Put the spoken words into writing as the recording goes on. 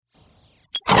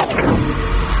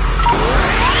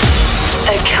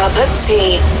Cup of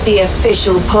Tea, the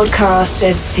official podcast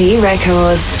of Tea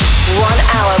Records. 1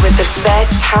 hour with the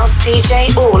best house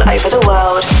DJ all over the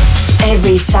world.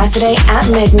 Every Saturday at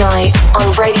midnight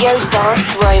on Radio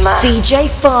Dance Roma. DJ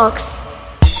Fox.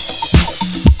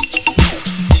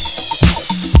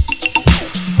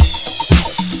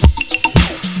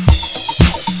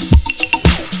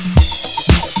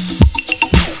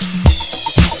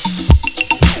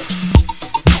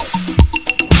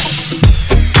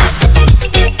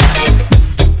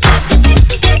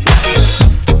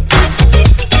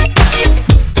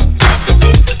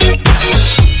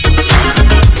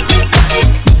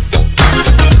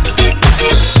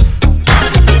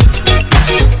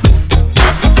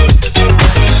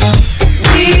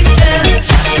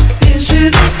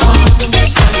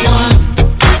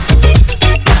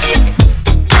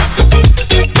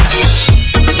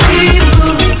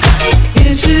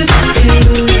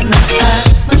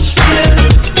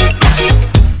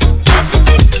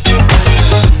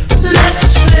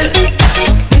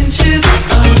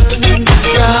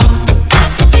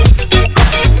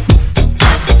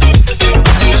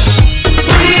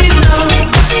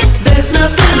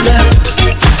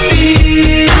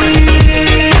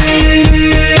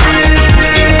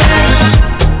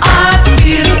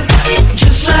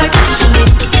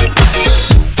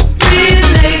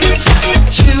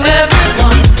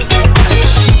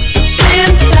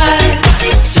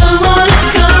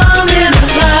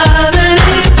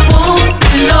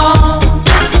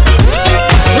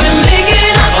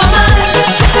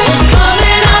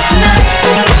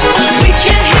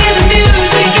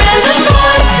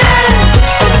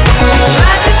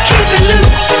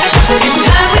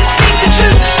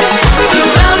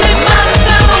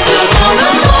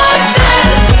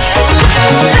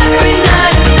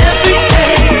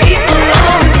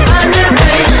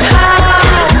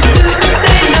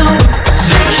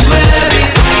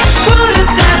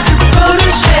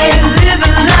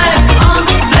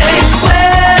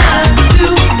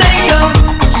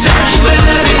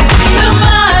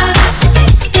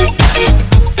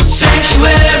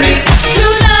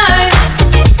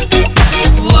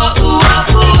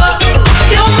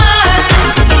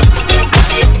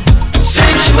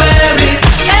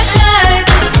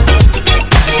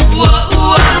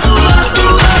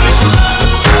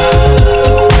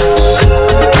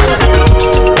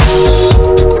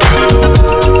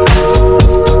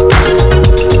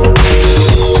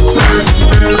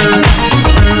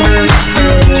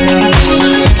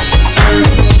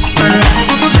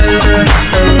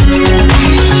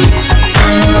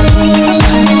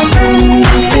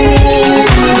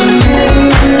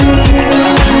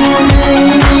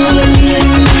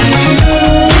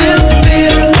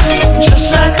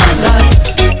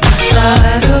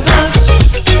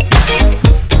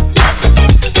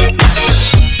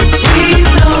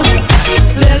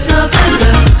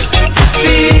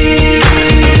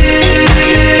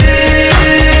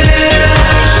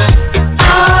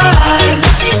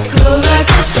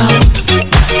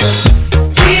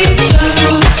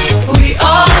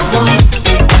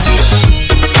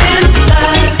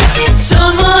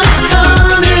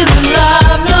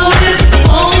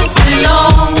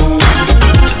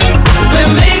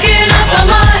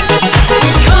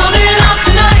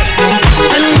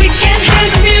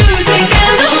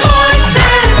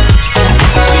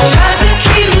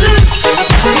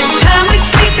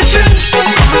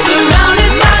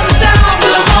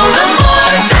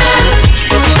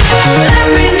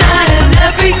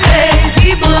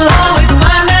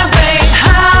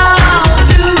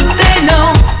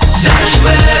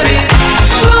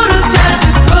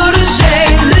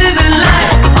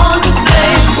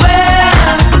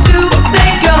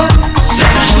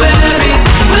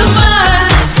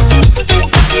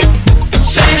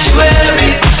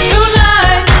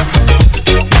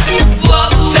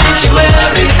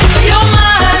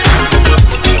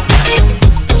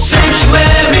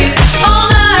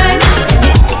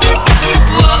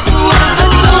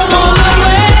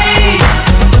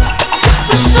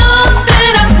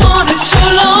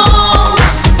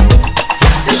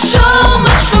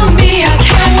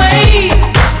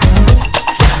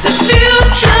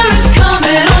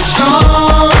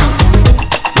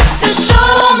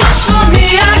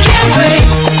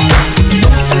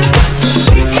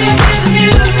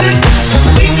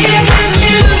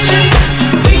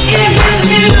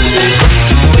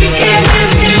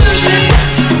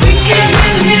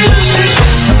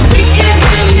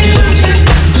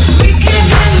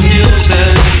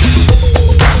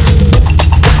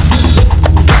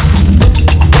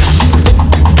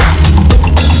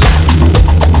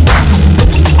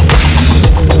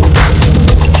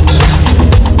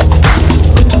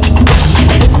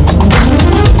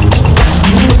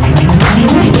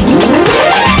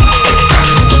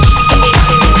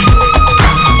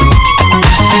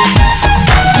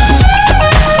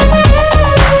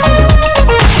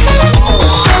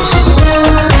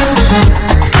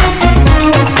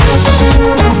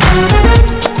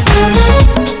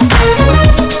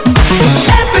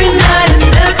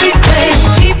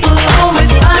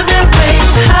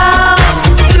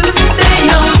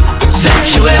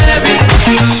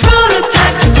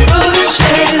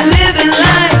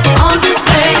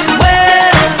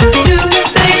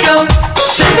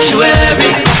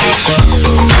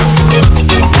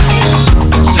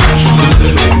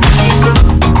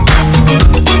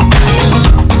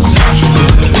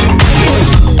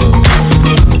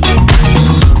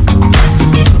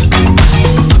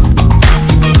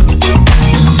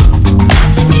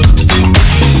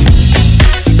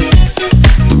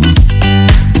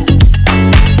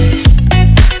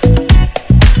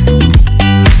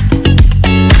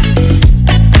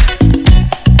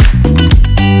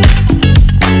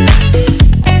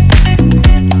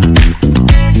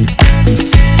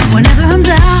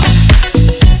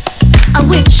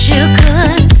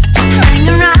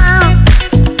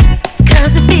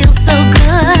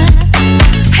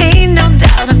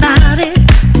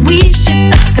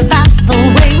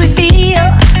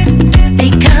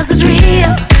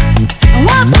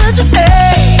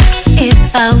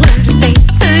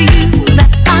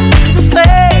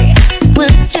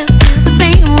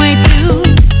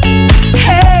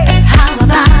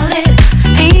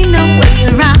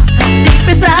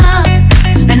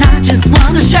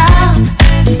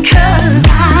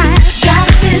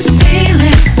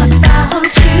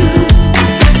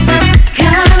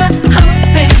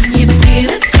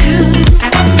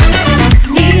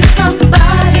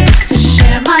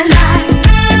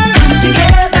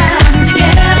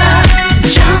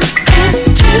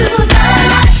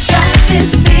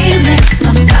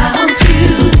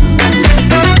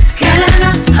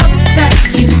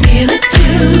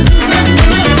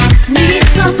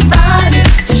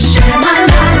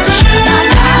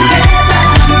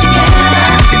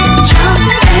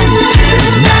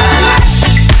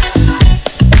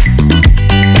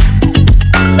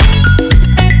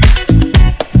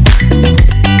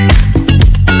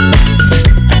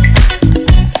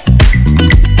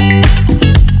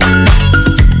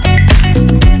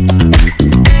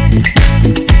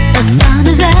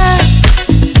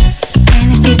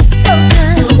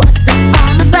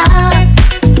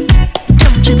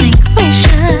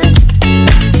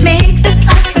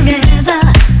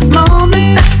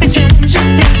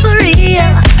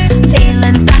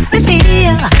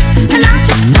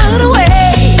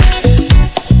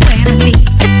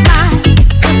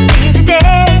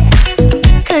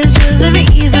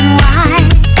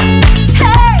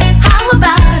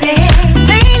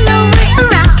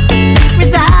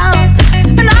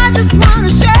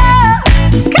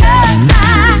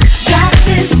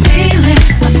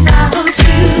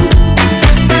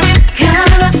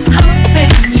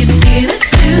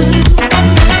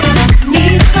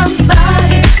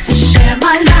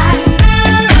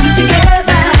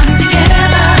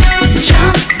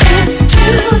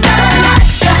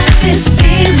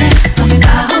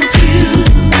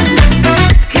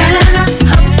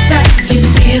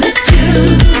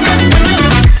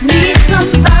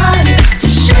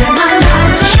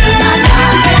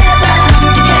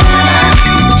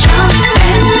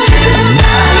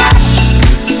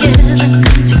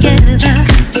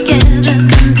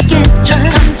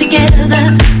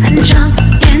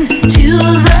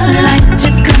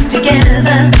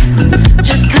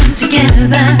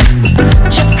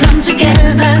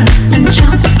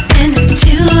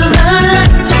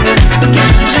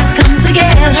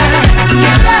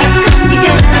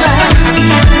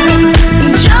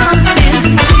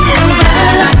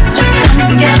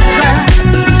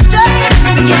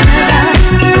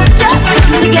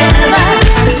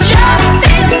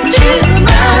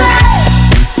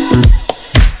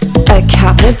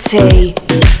 T,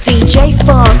 DJ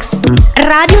Fox,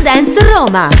 Radio Dance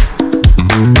Roma.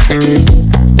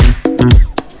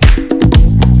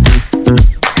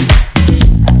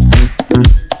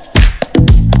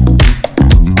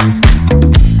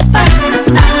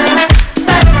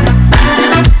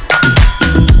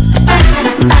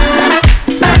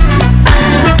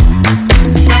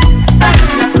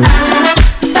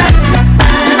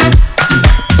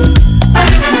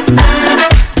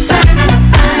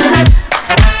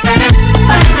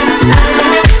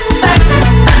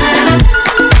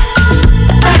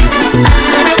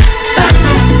 Bye.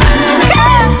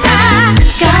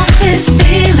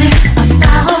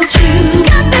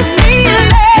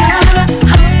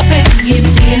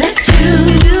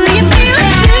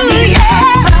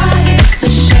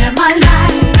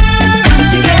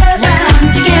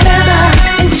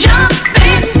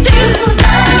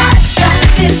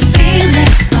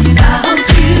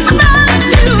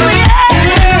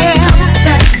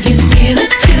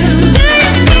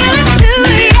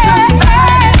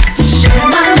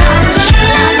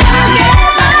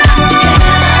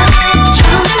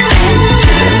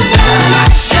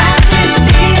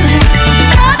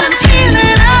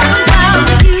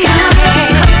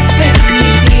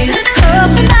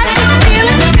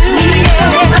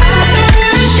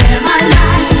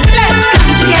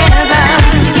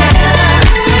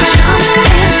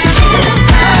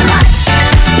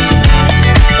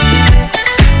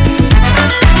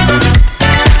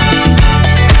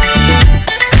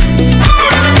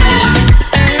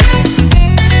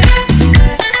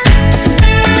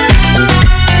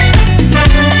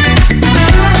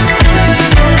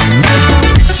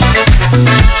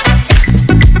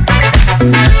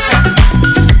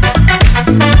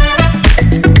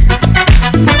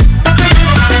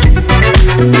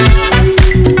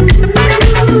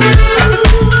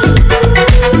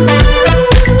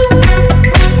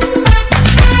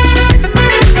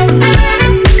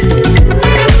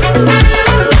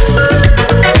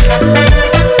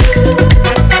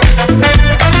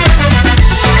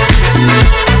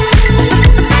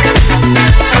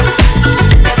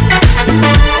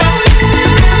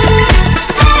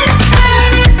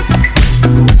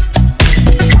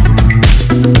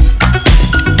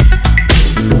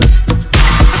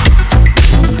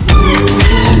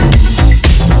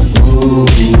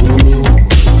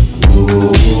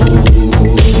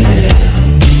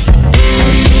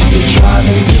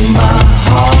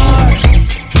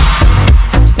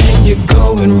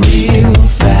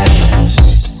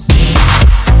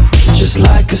 just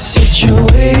like a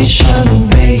situation,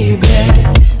 baby.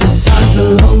 The signs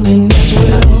of loneliness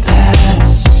will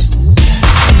pass.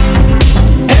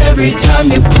 Every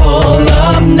time you pull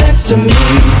up next to me,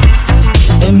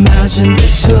 imagine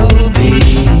this will be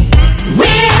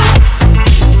real.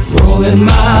 Rolling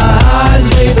my eyes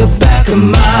way the back of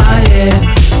my head.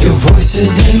 Your voice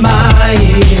is in my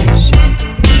ears.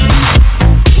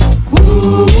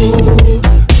 Ooh,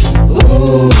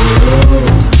 ooh,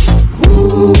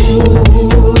 ooh,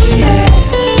 yeah.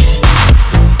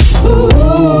 Ooh,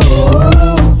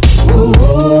 ooh,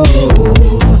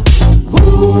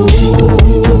 ooh,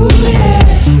 yeah.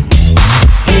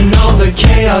 In all the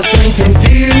chaos and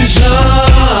confusion,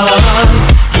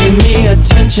 give me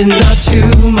attention, not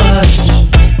too much.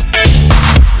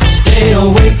 Stay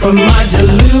away from my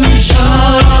delusions.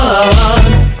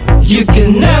 You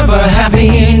can never have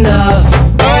enough.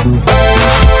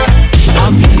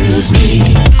 Amuse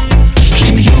me,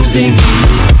 keep using me.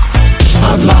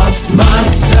 I've lost my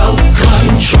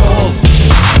self-control.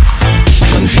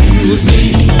 Confuse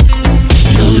me,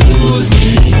 you lose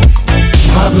me.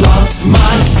 I've lost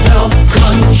my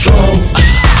self-control.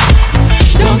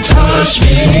 Don't touch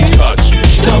me,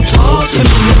 don't talk to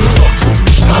me.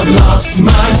 I've lost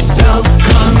my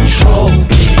self-control.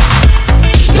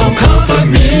 Don't comfort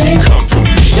me,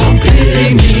 don't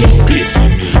pity me.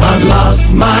 I've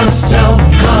lost my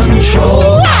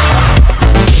self-control.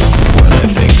 When I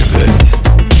think of it,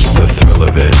 the thrill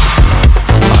of it,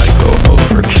 I go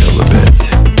overkill a bit.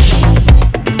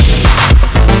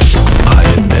 I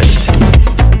admit,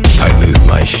 I lose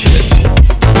my shit.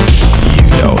 You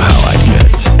know how I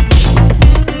get.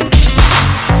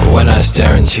 When I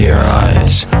stare into your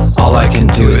eyes, all I can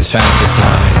do is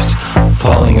fantasize.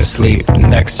 Falling asleep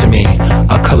next to me,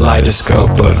 a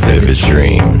kaleidoscope of vivid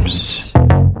dreams.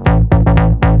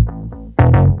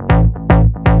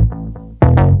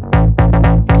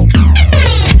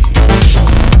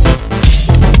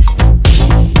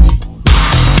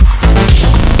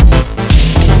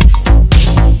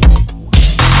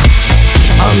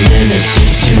 I'm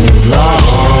innocent too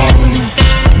long,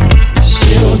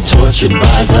 still tortured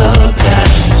by the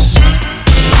past.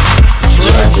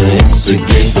 Try to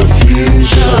instigate the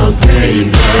future,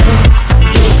 baby.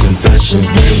 Your confessions,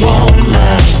 they won't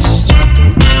last.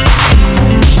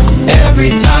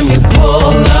 Every time you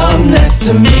pull up next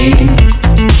to me,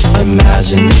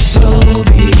 imagine this'll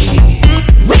be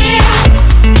real.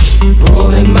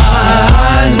 Rolling my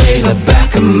eyes way the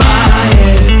back of my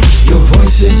head. Your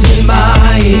voice is in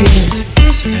my ears.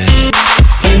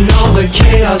 In all the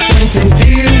chaos and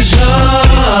confusion,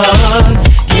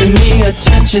 give me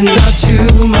attention, not too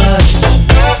much.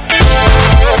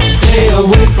 Stay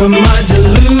away from my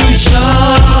delusions.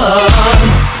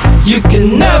 You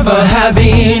can never have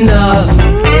enough.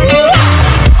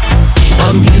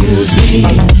 Amuse me,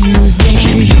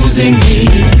 keep using me.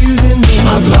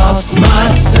 I've lost my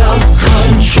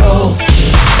self-control.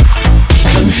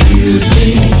 Confuse me,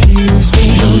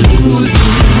 you lose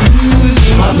me.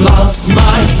 I've lost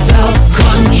my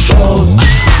self-control.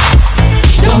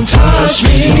 Don't touch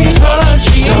me,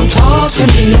 don't talk to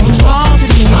me.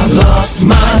 I've lost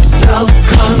my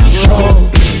self-control.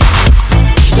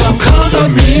 Don't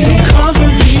comfort me,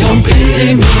 don't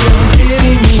pity me.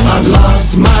 I've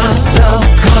lost my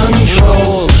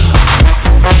self-control.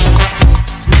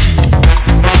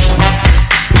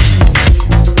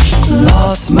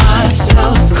 Lost my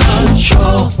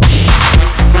self-control.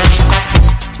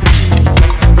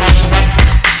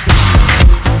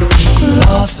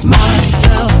 Lost my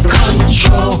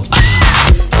self-control.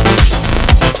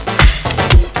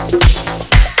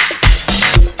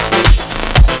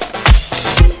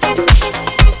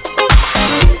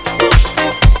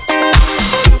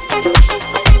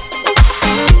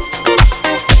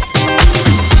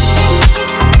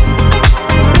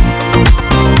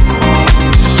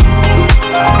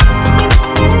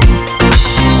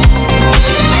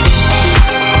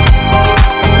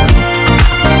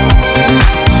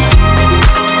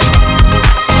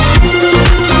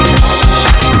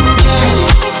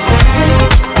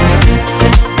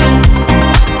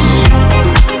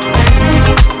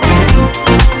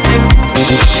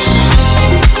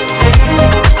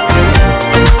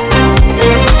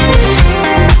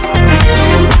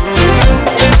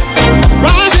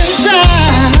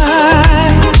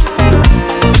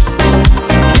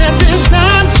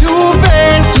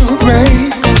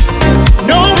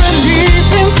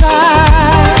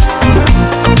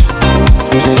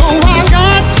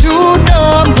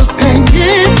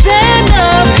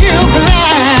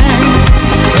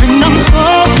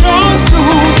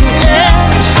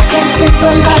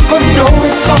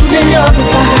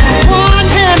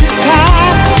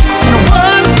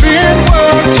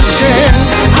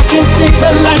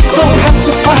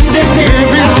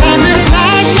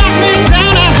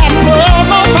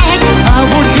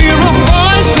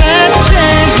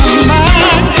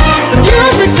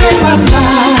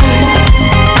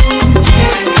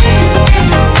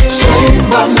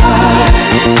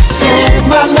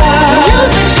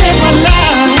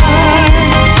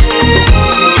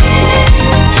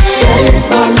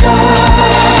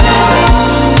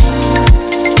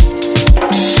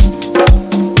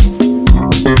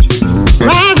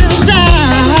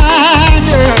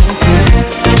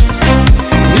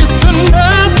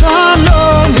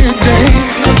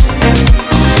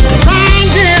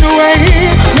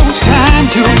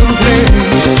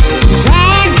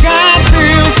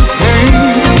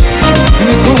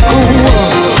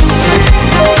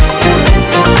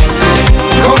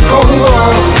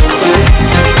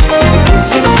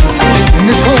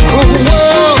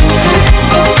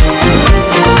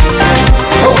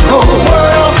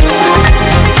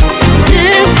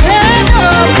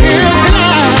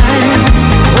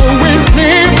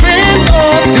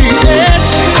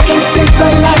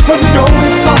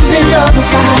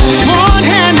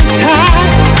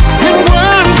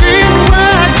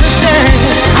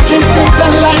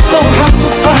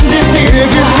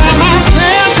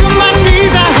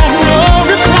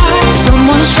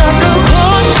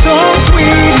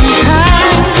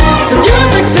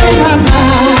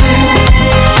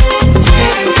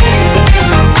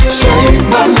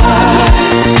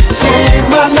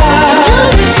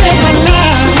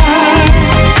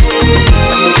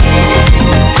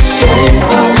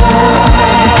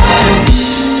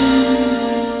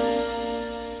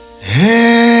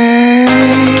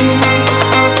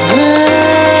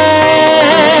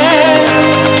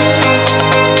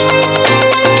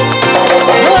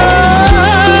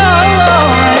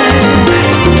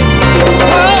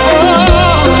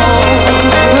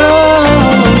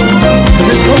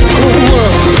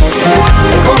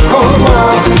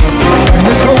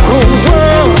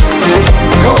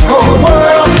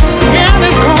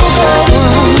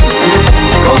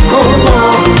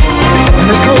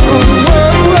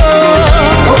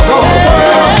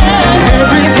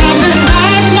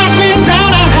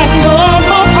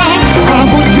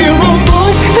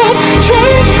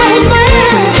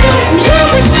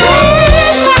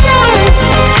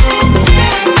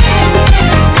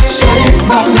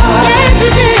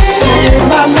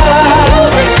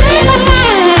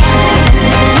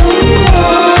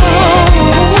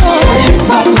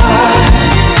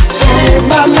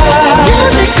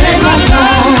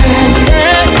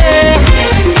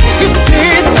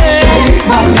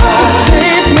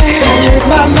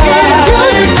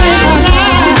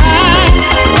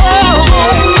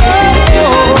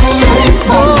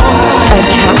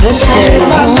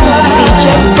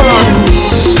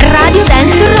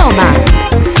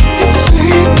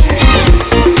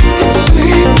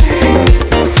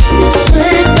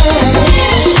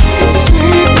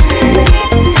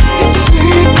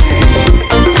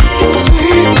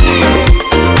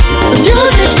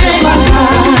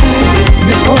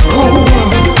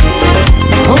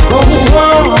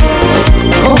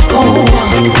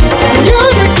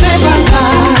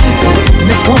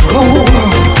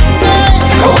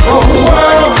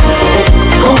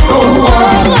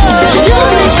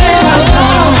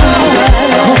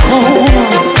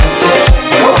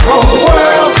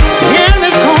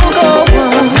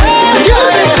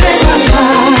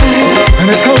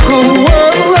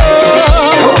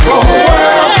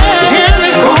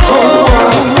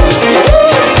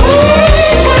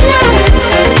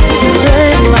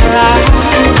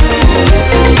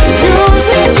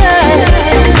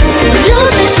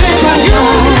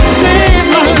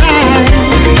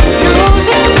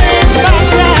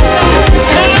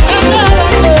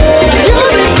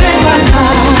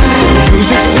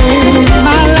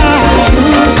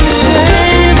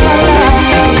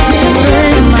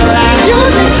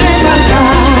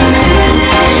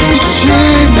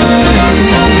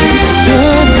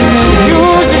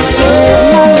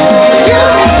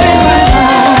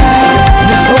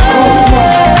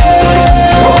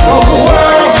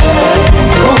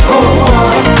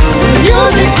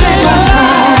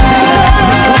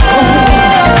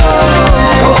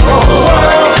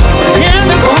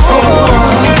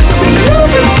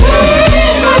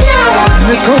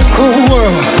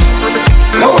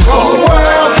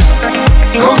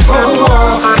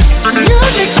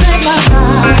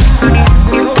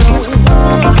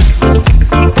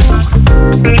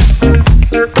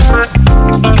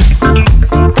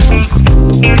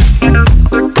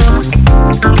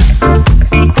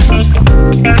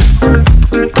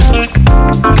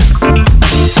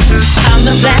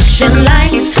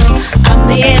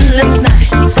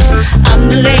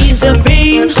 laser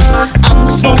beams. I'm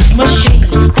the smoke machine.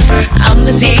 I'm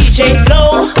the DJ's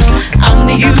flow. I'm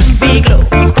the UV glow.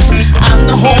 I'm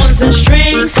the horns and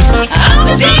strings. I'm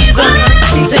the diva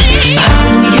sing.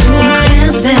 I'm you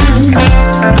dancing.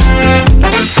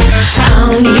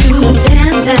 I'm you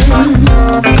dancing.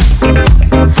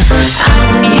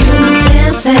 I'm you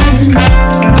dancing.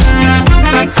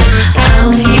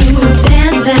 I'm you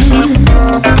dancing.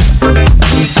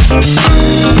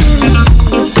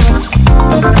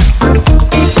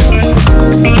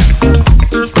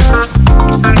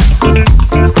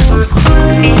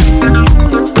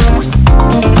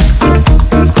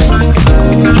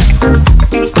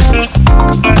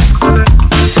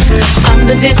 I'm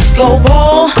the disco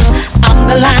ball, I'm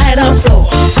the light on floor,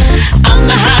 I'm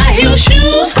the high heel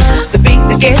shoes, the beat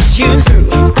that gets you through.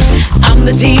 I'm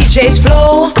the DJ's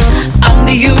flow, I'm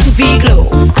the UV glow,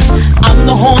 I'm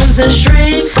the horns and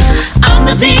strings, I'm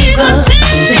the diva sing.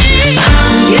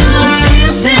 I'm you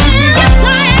dancing, yes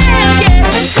I am, yeah.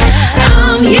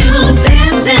 I'm you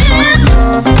dancing,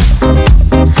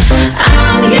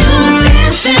 I'm you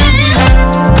dancing,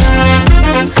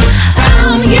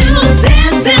 I'm you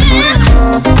dancing.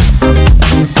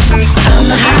 I'm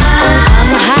the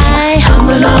high, I'm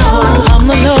the low, I'm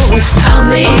the low, I'm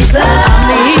the ether,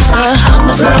 I'm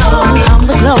the flow, I'm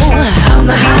the glow, I'm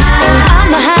the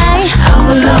high, I'm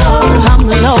the low, I'm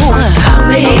the low, I'm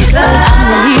the ether,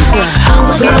 I'm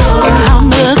the glow, I'm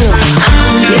the glow.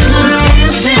 I'm you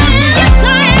dancing, yes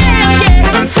I am, yeah.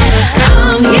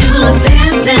 I'm you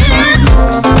dancing,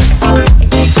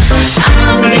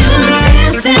 I'm you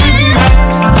dancing,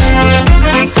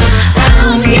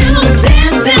 I'm you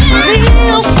dancing.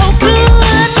 Feels so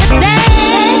good to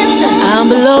dance. I'm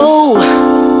below,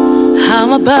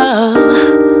 I'm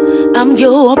above, I'm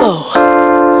your bow,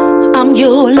 I'm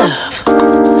your love.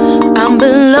 I'm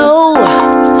below,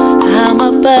 I'm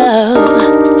above,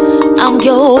 I'm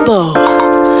your bow,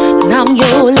 and I'm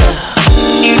your love.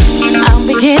 I'm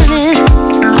beginning,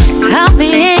 I'm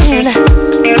the end,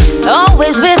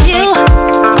 always with you,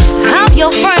 I'm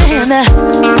your friend.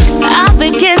 I'm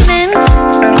beginning,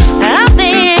 I'm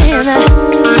the end,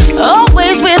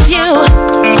 always with you,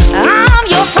 I'm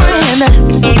your friend.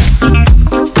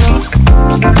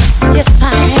 Yes, I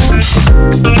am.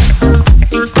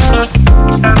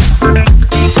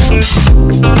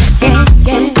 Yeah,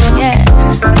 yeah, yeah.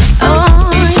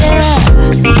 Oh, yeah.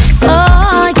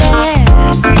 Oh, yeah.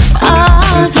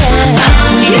 Oh, yeah.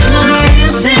 I'm you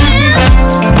dancing.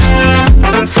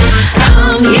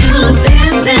 I'm you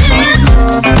dancing.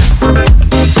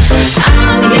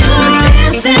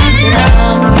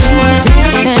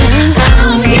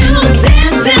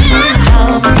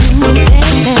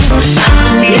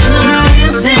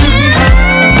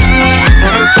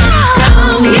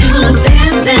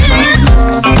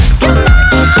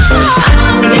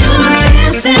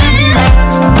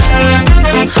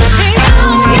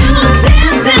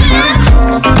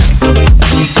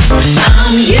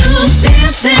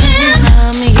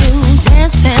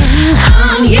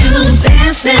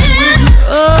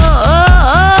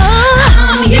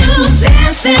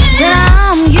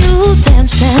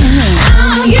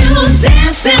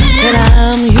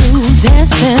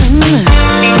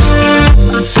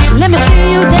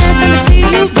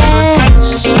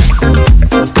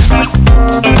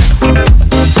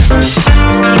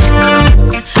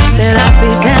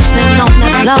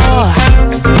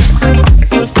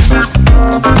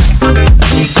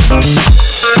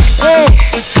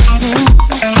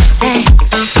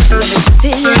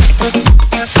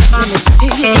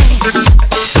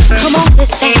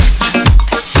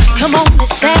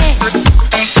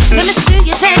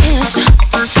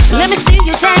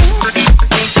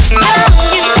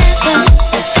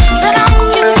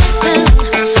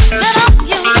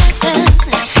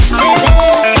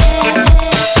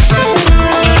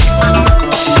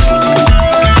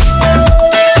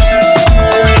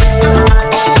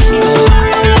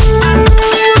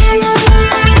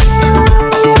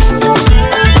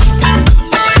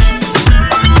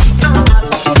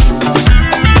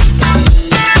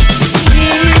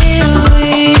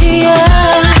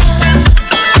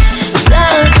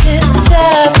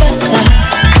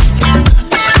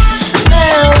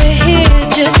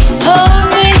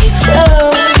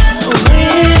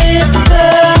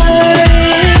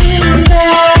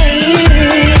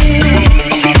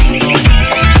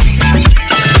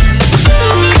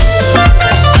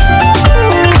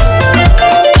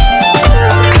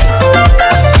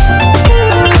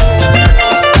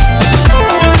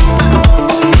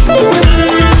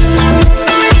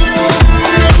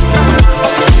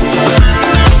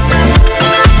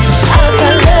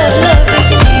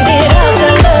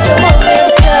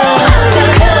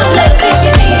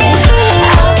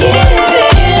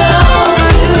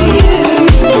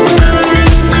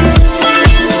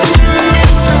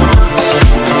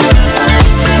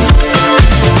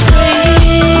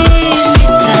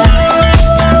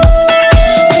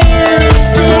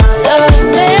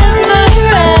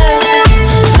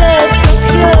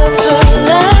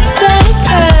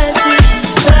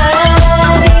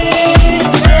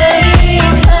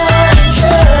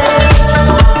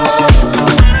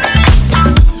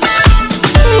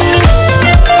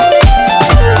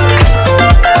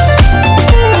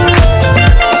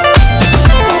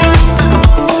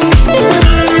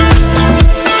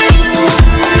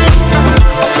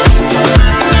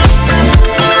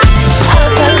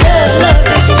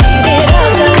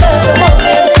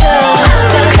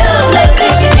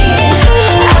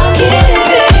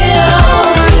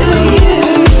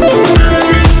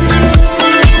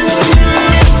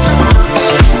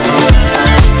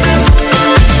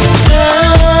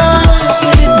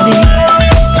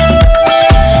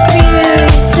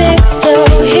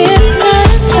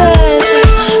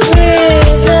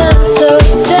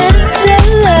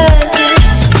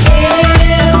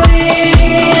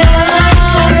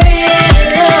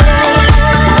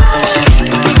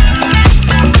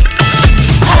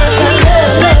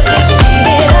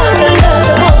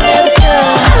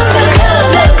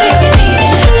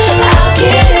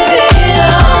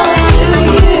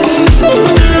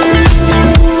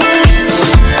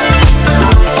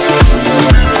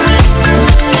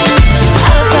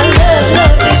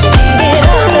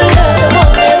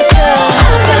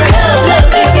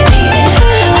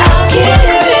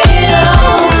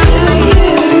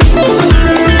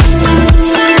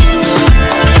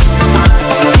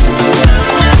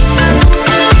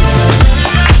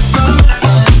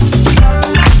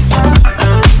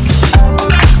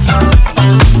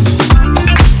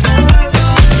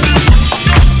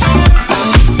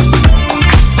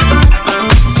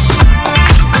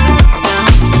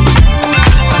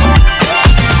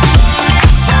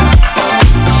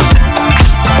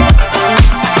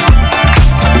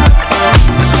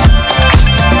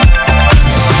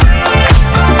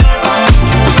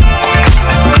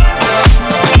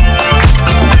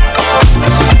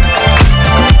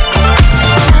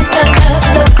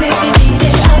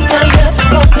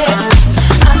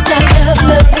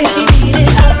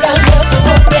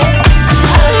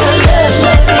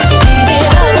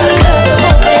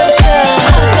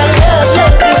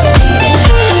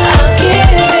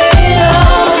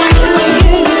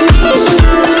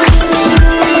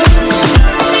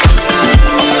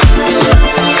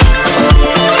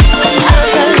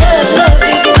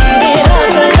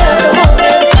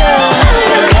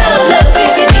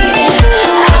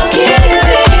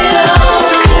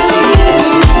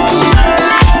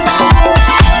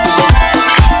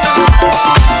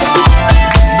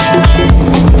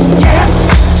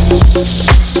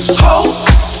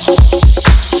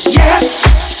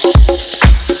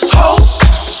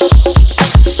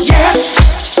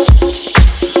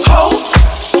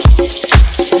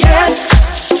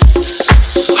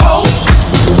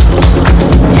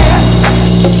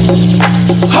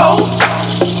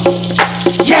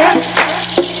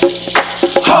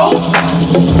 Hope.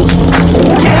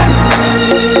 Yes.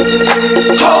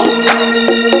 Hope.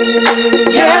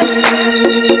 Yes.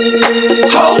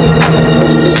 Hope.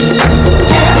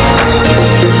 Yes.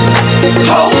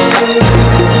 Hope.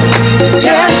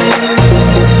 Yes.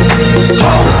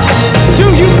 Hope. Do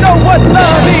you know what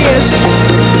love is?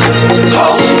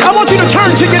 Hope. I want you to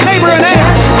turn to your neighbor and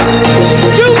ask,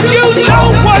 do you know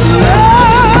what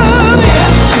love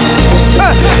is?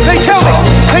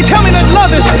 They tell me that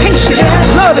love is patient,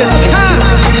 love is kind.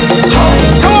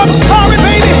 So I'm sorry,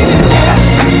 baby,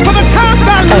 for the times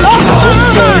I lost my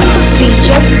mind.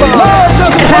 DJ Fox, Love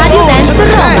doesn't hold Radio on Dance to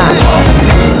the Roma. past.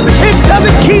 It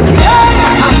doesn't keep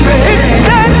time. It's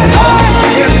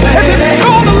steadfast. If it's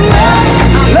gonna last,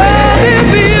 let it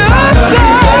be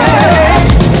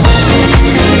outside.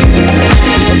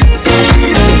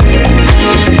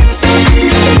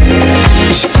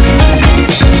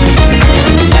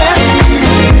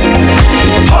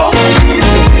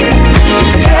 Hope.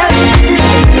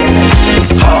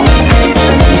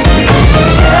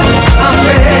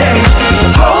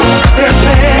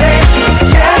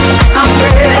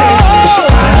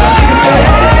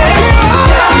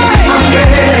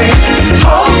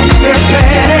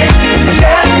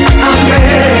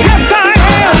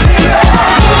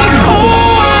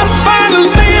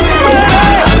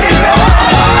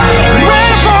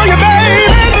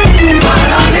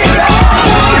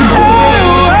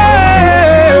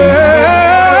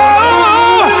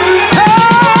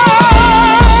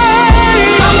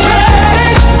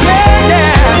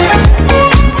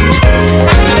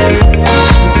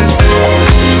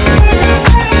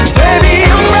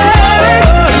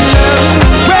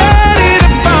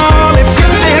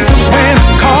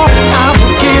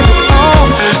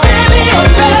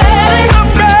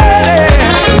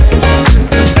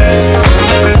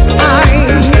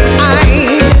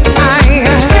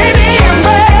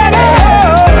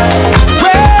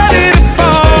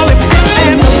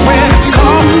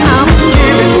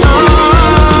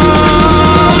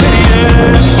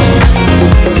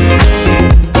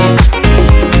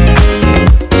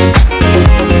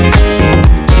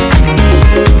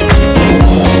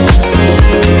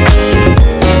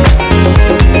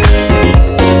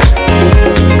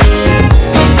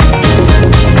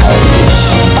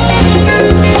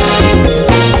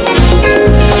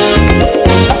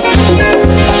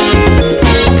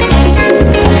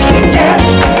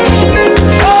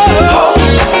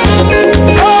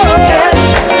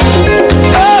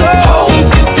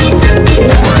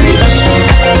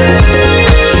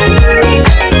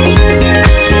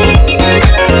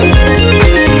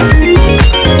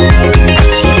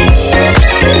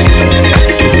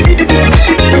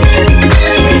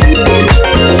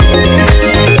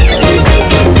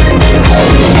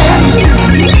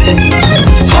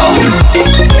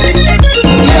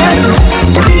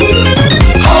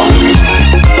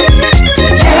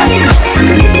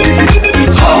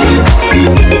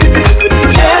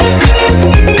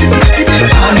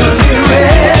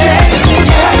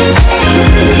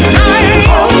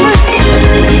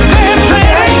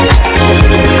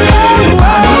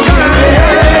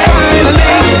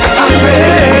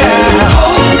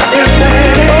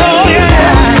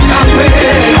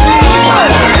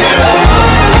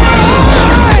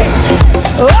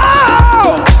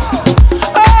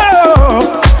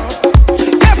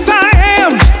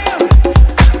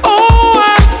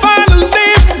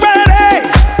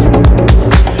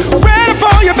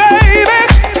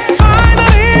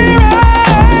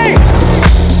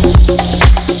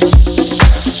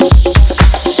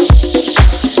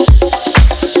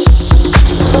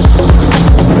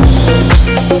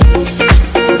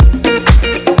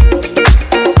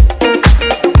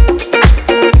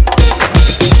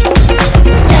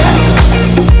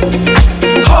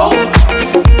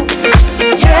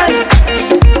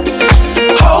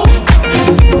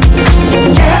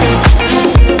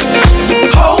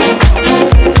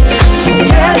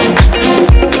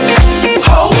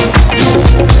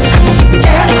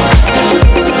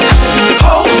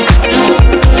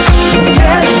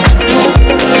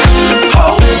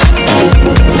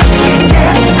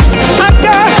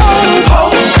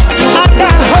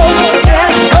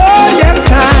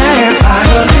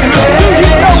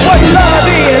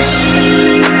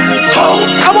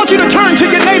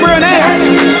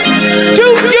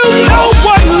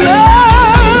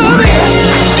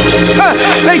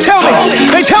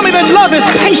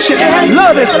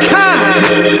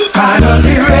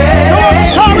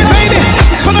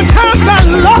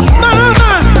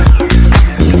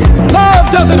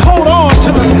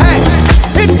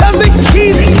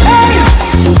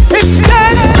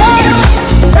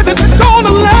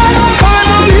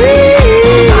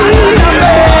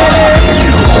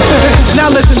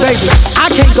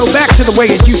 the way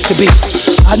it used to be.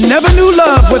 I never knew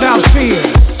love without fear,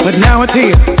 but now it's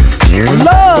here.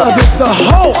 Love is the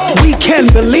hope we can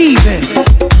believe in.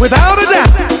 Without a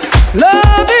doubt,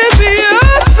 love is the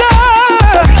answer.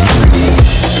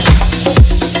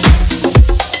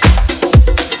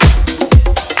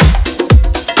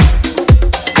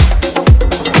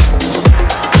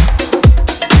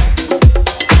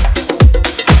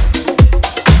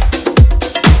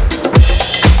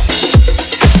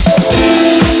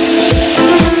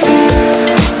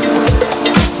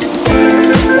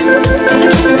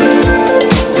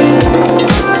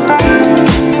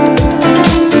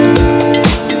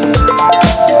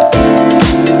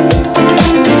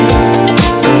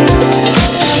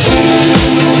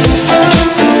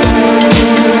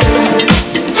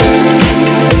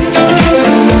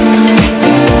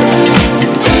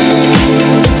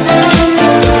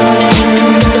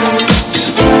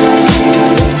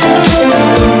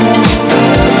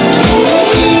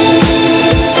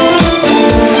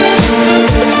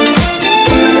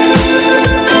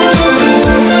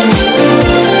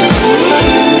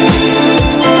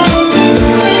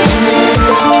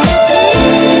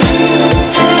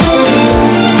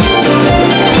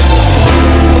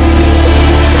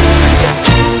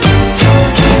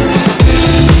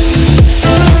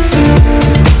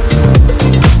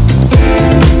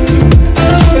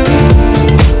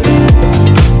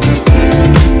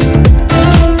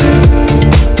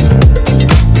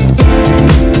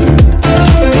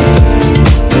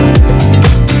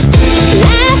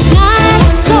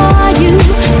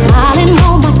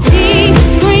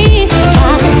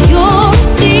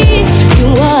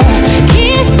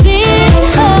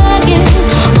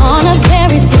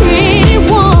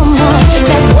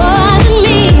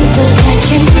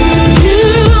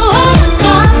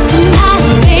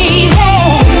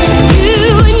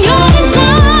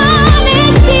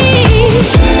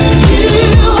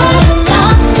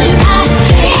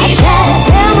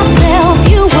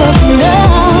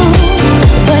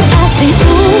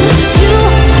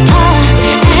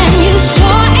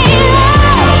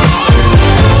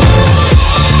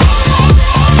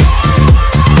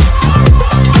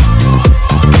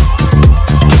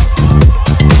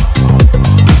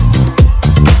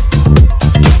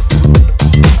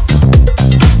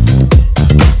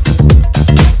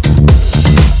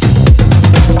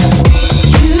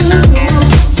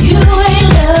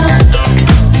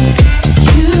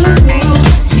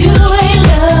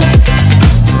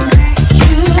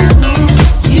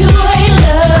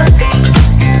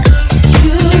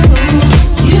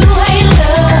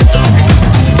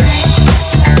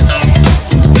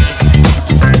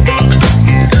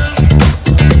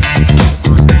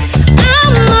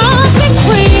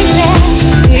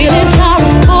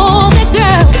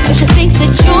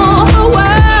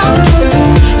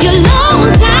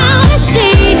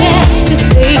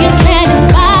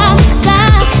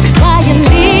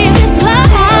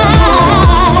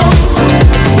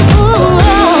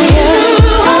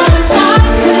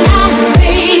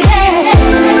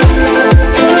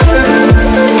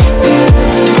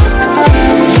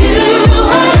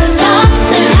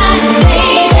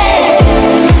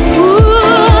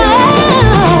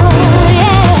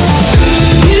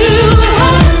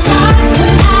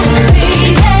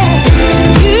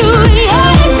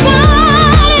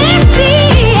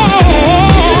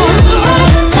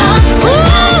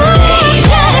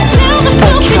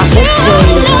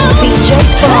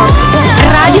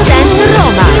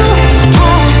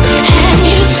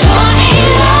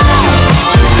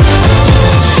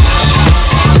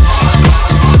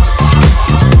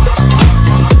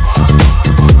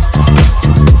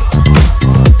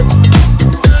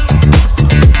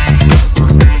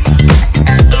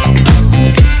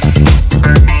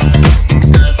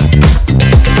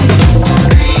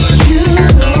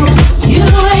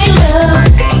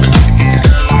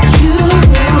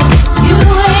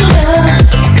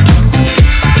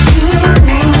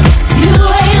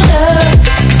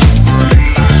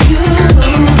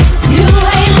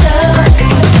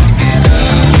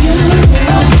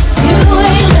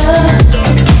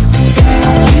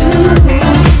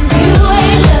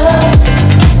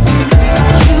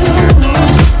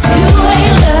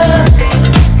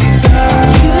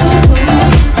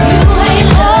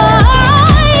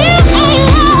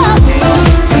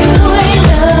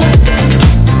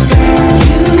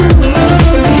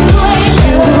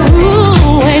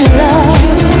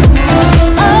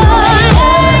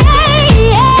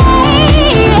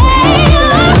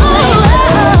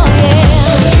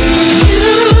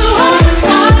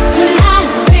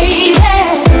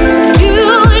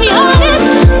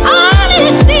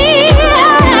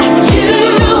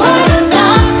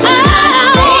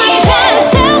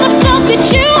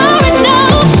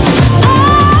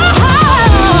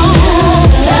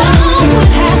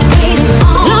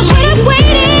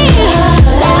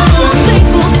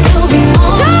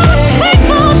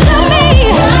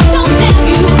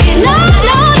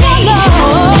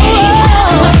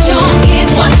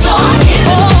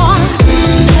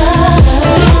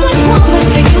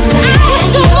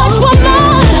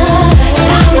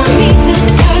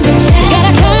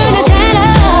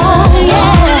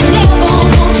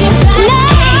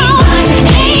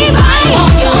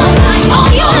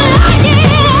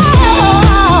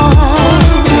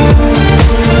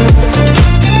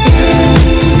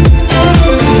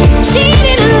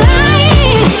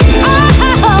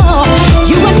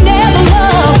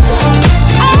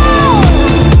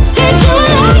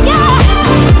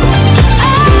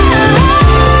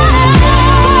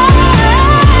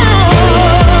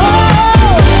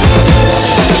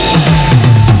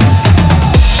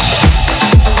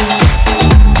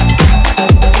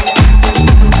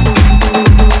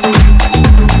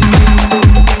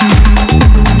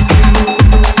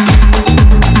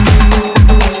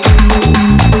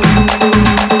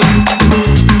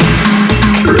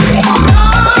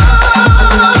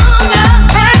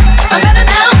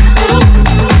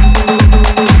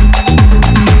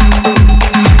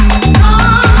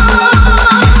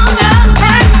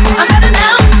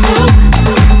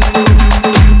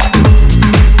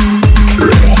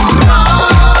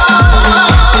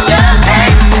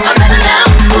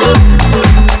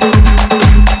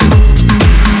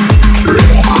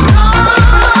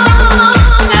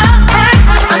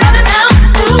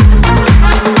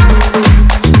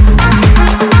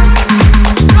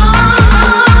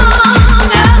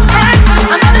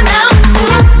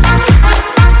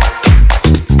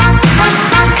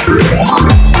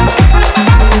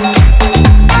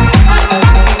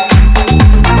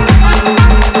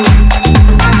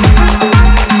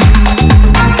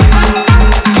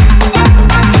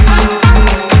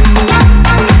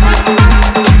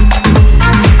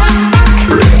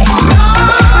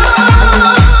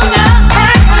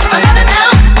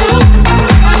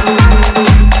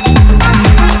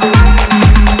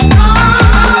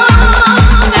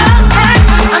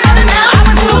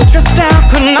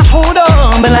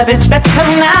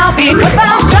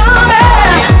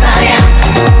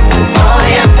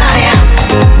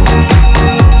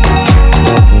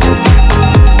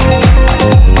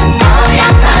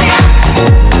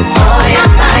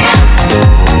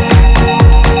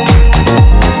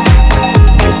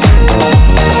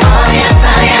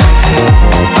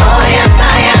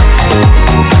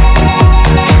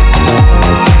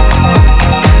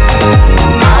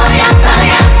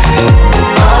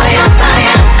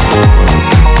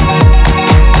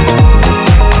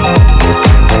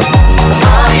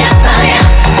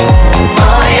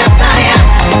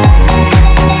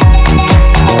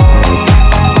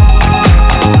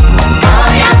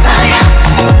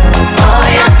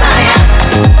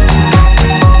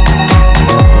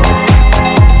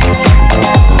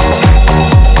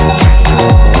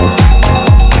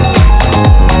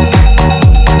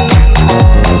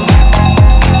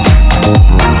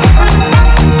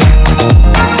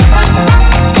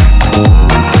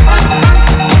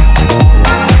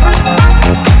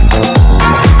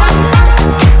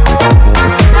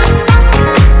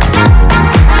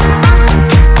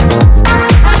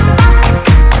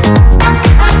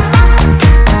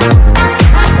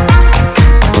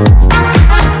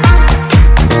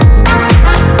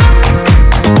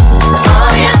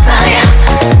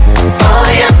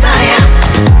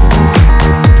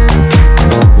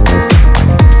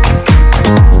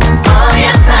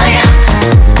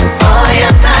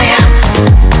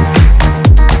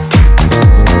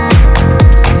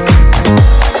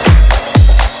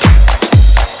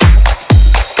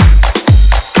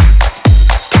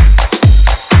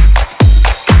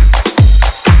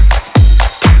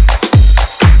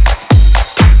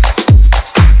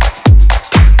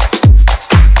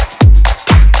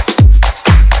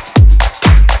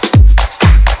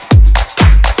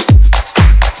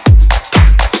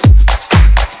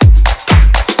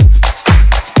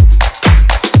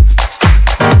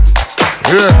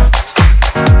 Yeah.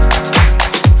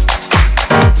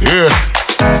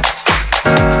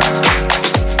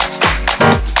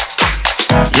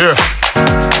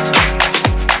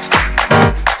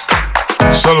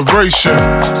 Celebration.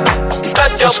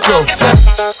 Let's go.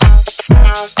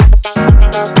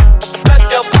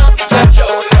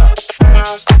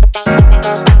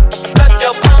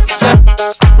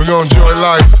 We're gonna enjoy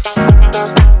life,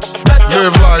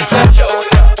 live life,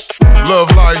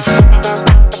 love life.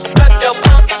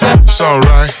 It's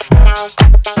alright.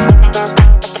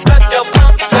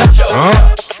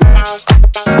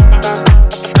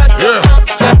 Yeah.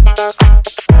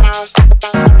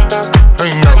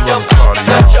 Ain't nothing wrong with party,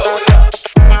 y'all.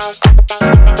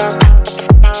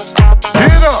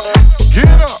 Get up,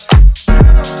 get up.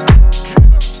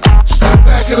 Stop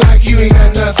acting like you ain't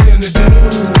got nothing to do.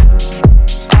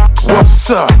 What's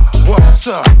up? What's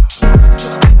up?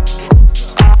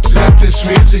 Let this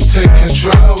music take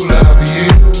control of you.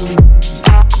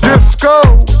 Disco,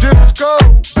 disco.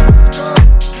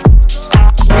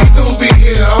 We gon' be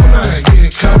here all night,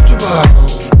 get comfortable.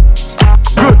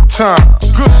 Good time,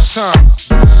 good time.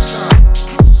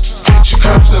 Get your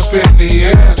cups up in the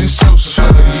air, this toast is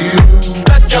for you.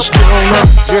 Just get on up,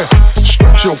 yeah.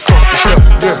 Stretch your funky step,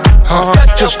 yeah.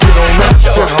 Just get on up,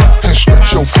 yeah. And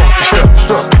stretch your funky step,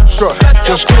 strut.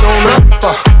 Just get on up,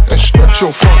 and stretch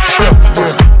your funky step,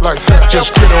 yeah. Like that.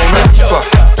 Just get on up,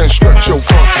 and stretch your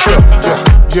funky step,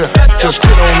 yeah. Just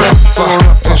get on up,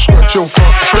 and stretch your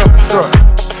funky step, strut.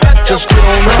 Just get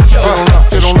on up, get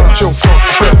on up, your funky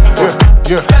step,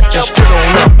 yeah. Just get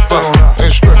on up,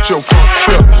 and stretch your funky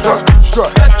step,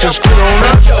 strut. Just get on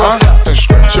up, and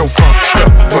stretch your funky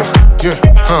step, yeah.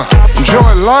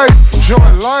 Enjoy life, enjoy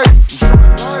life.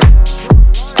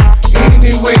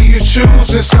 Any way you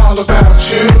choose, it's all about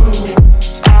you.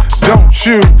 Don't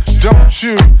you.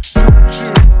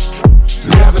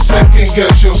 Never second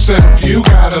guess yourself, you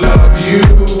gotta love you.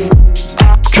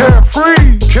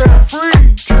 Carefree.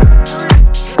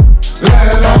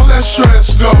 Let all that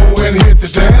stress go and hit the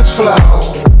dance floor.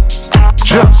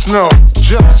 Just know.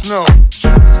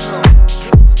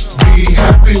 Be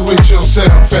happy with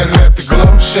yourself and let the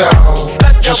glow show.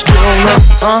 Just get on up,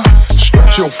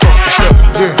 stretch your funky step,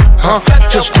 yeah,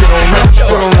 just get on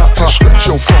up, and stretch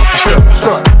your funky step,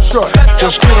 strut.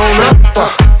 Just get on up,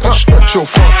 and stretch your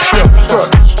funky step,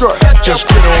 strut. Just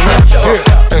get on up,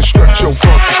 yeah, and stretch your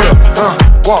funky step,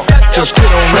 walk. Just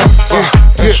get on up,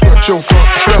 yeah, and stretch your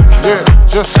funky step, yeah.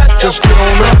 Just get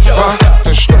on up,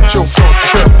 and stretch your funky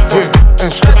step, yeah,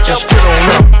 and stretch. Just get on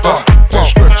up, and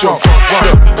stretch your funky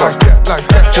step, like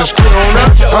that. Just get on up,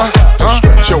 and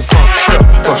stretch your funky step,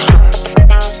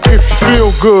 if you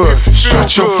feel good,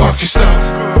 Stretch your funky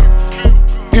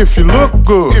stuff. if you look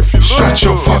good, Stretch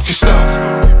your funky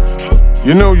stuff.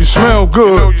 you know you smell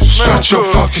good, Stretch your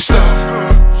funky stuff.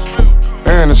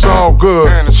 and it's all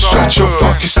good. Stretch your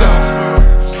funky stuff.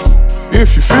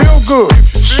 If you feel good,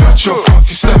 Stretch your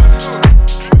funky stuff.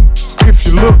 if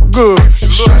you look good,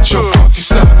 Stretch your funky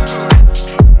stuff.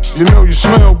 you know you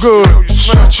smell good,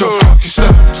 Stretch your funky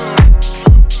stuff.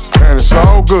 and it's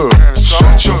all good.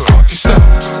 Stretch your funky stuff.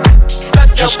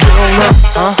 Just get on up,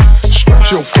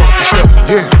 stretch your funky step,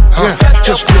 yeah.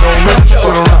 Just get on up,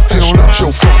 and stretch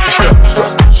your funky step,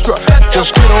 strut.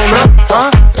 Just get on up,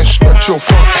 and stretch your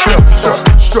funky step,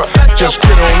 strut. Just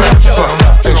get on up,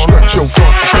 and stretch your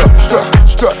funky step,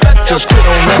 strut. Just get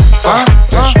on up,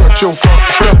 and stretch your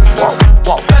funky step,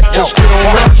 walk. Just get on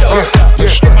up, yeah, and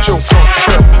stretch your funky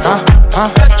step,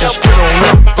 just get on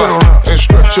up, and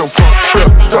stretch your funky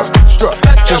step, strut.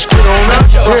 Just get on up,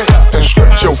 yeah, and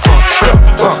stretch your funky step,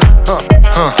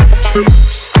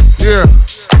 yeah.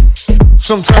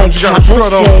 Sometimes you gotta strut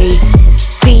on.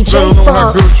 DJ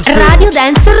Fox, Radio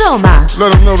Dance Roma.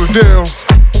 Let them know the deal.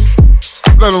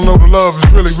 Let them know the love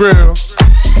is really real.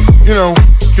 You know,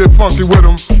 get funky with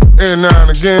them every now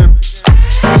and again.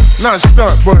 Not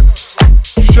stunt, but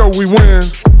show we win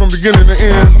from beginning to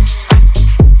end.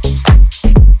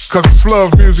 Cause it's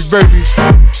love music, baby.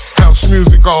 House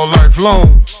music all life long.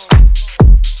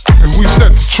 And we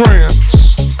set the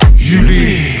trends. You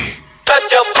lead.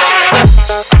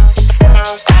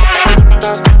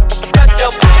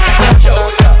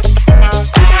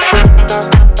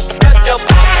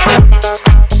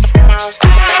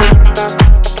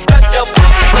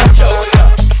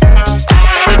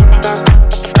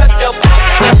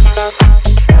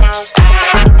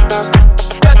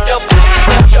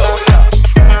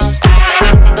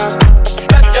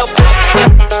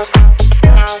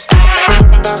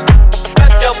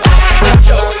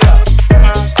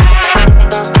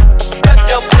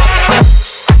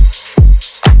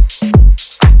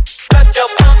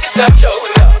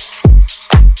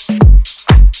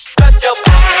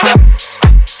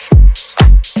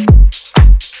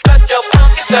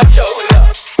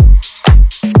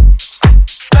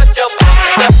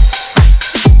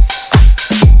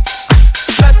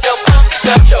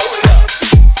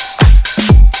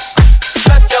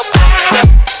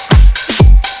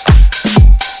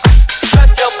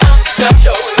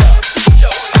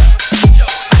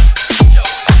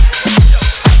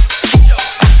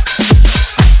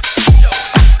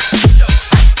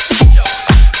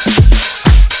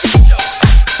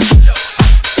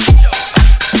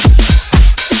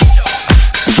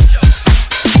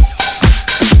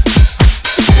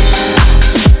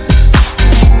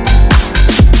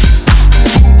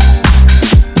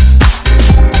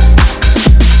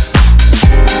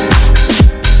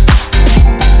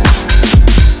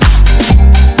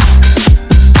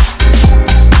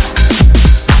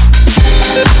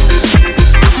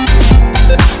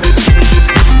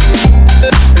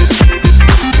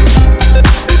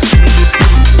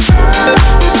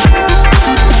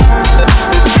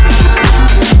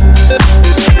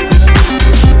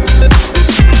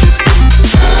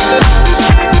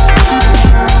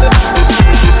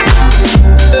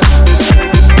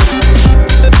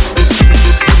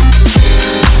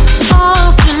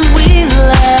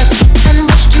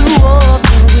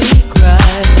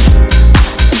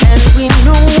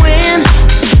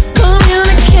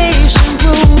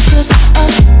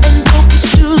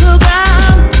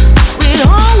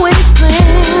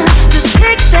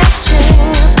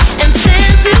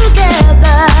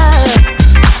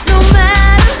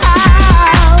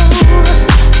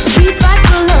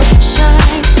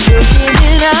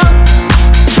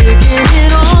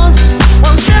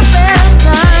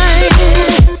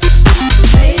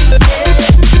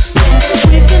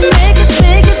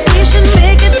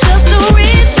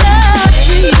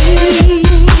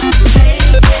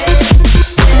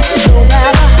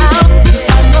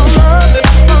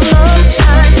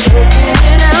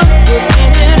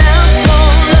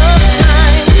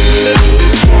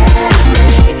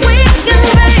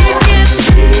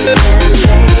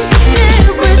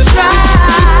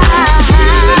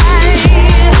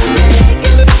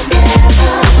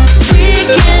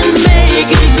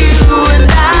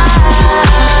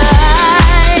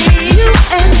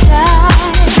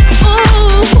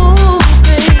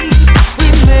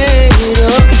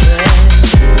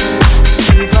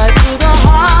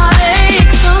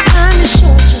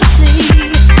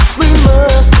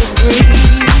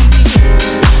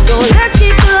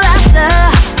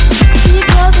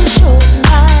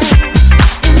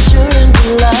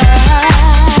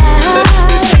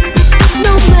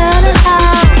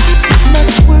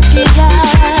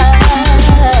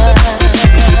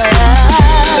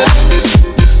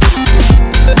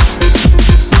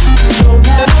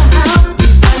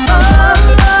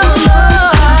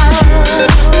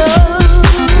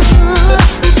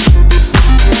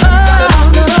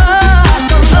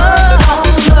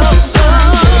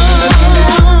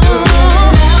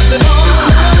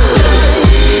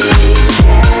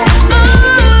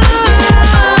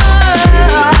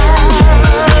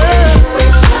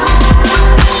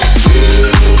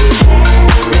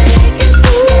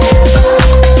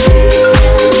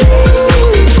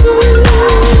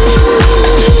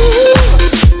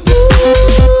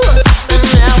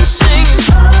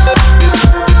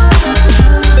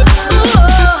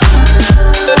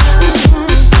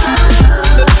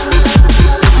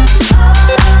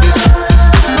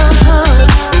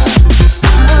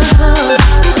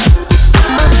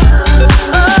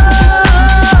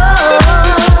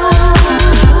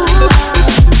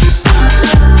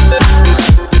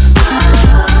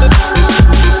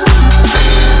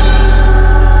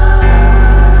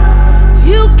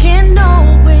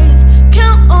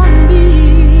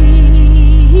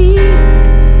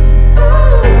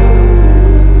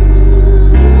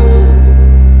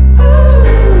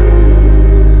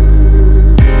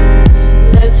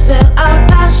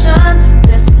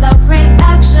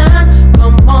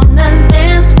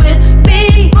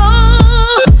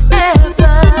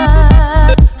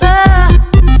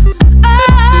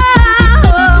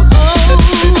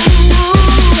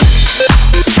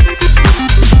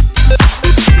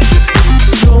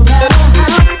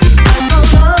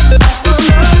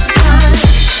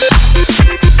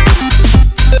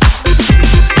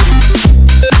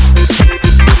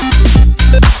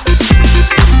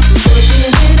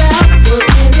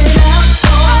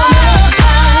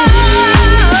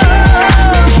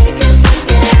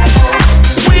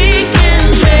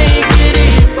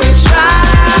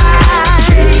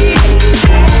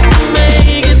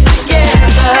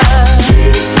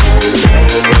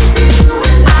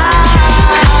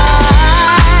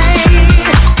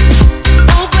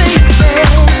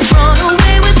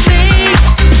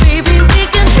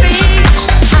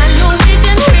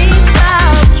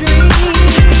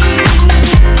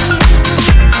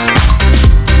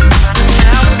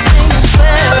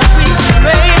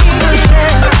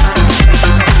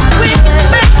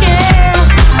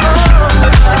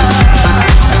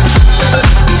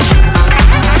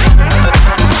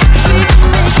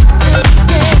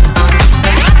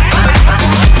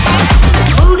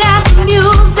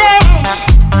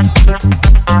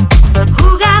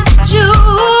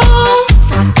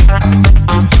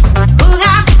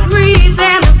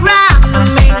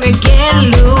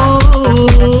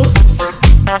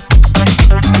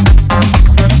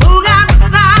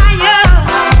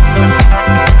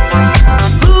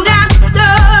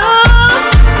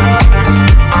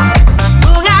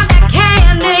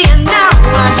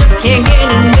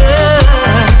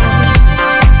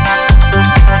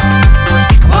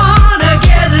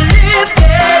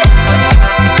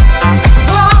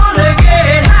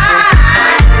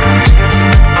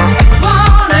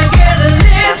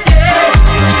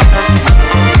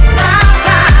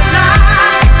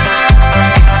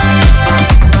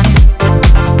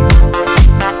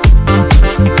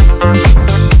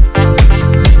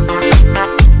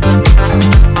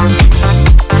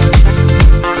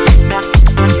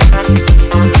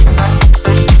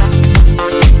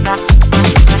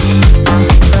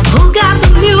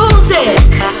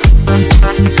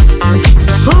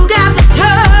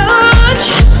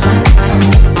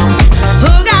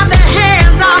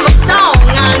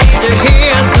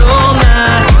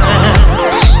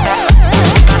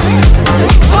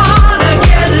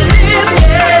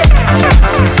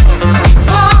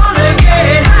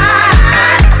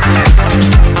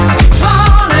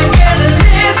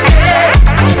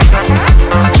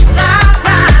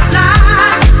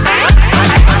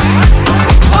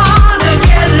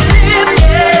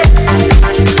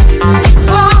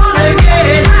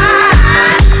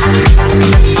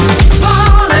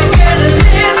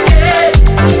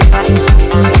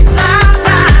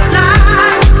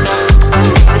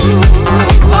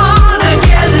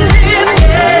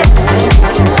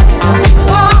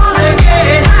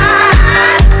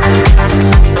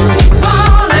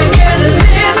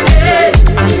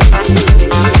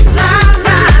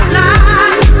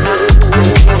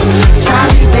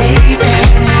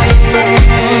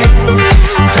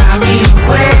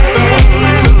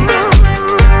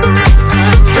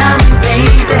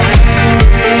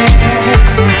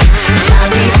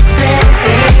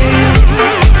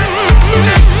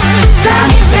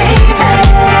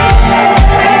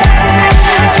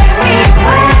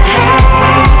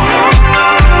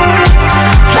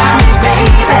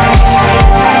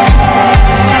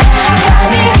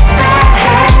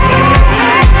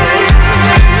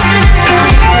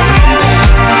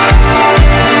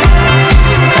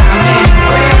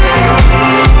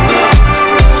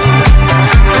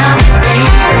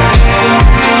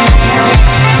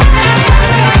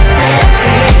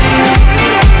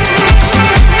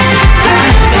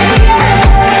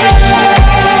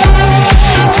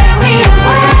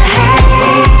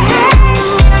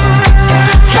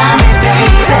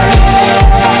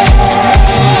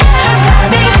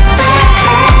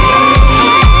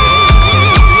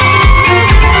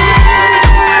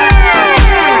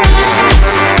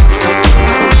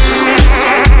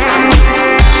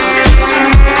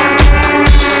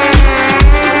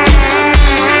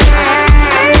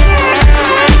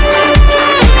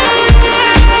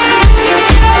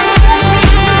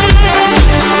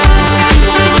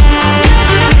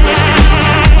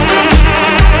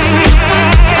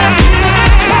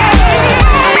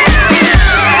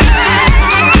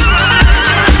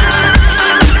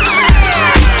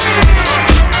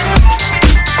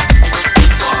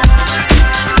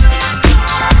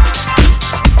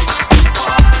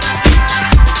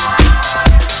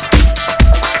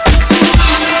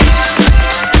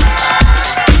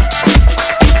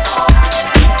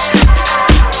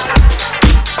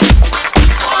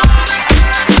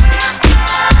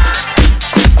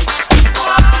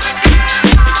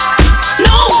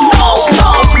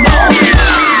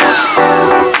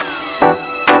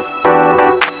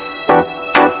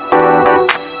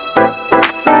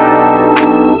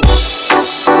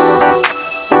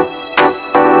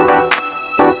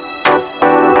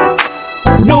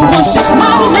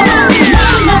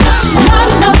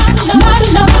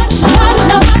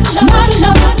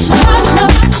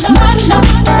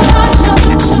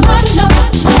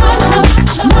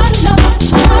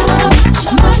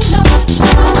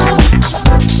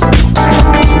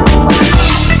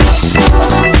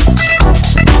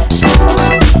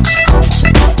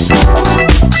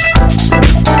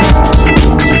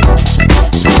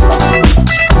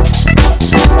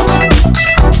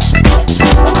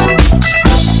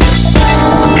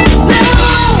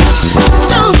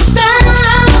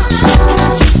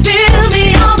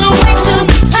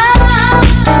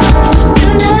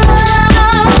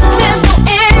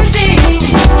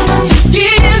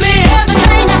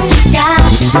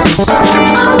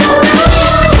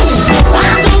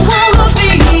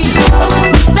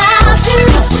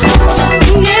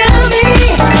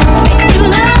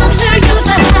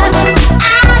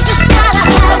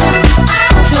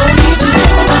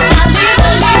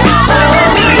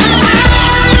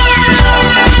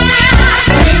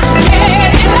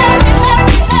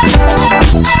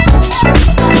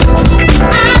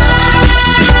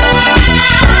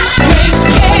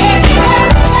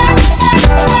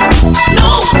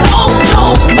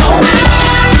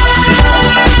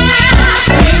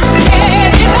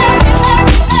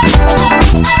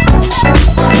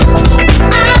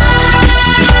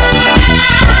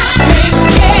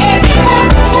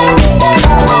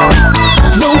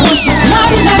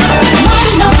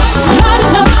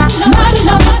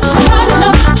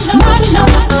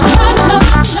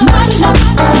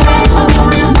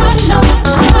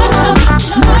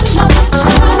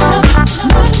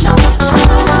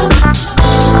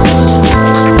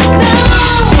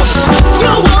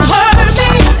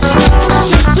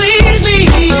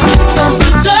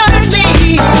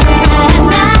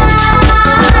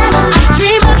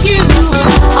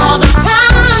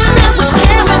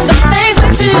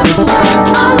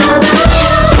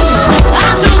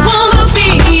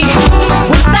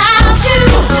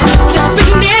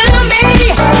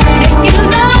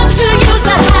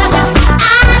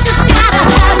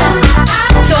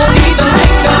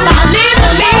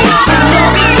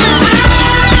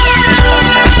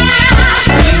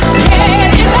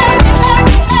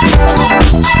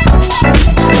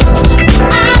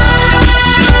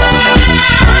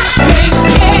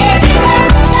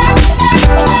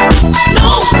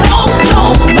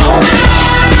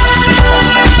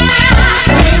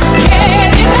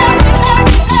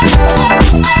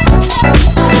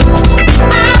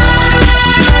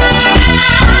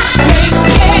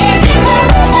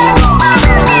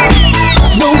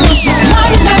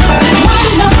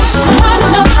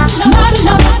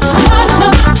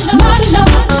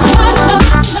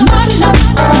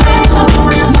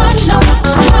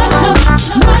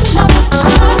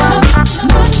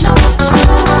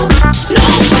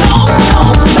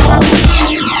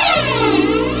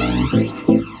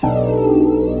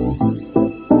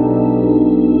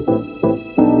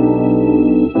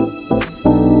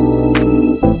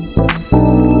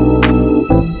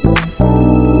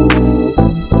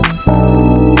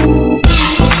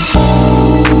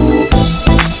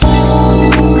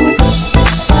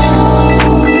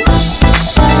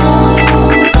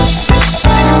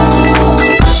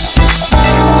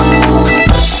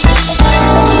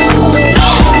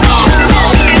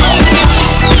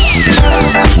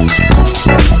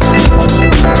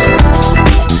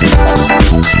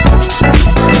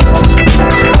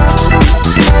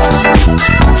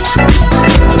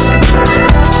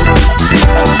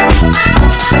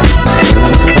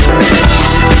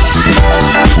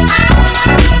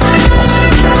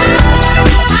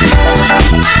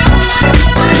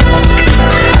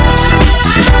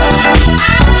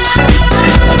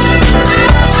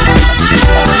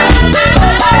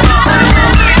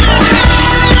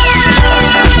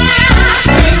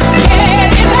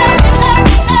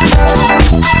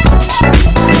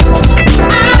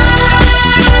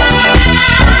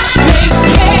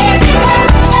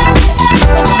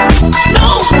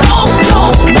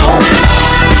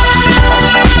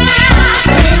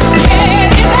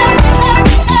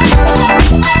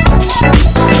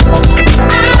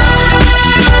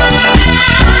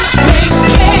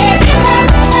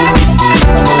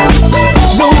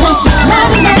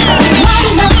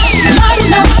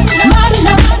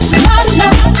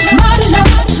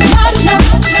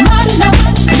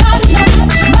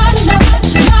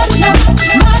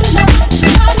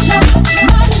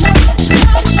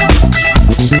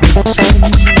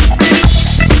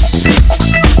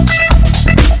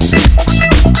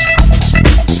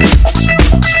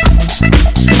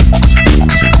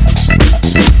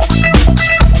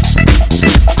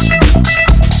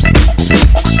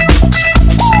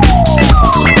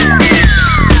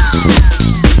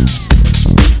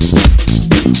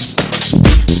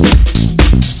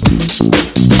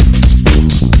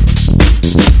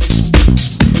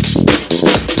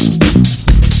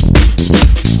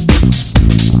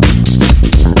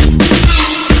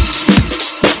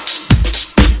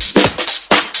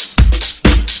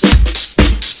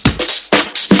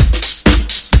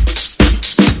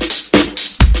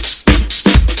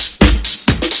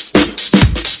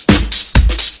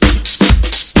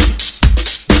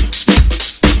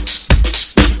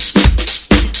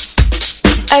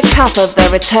 Cup of the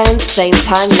return same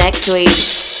time next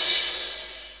week.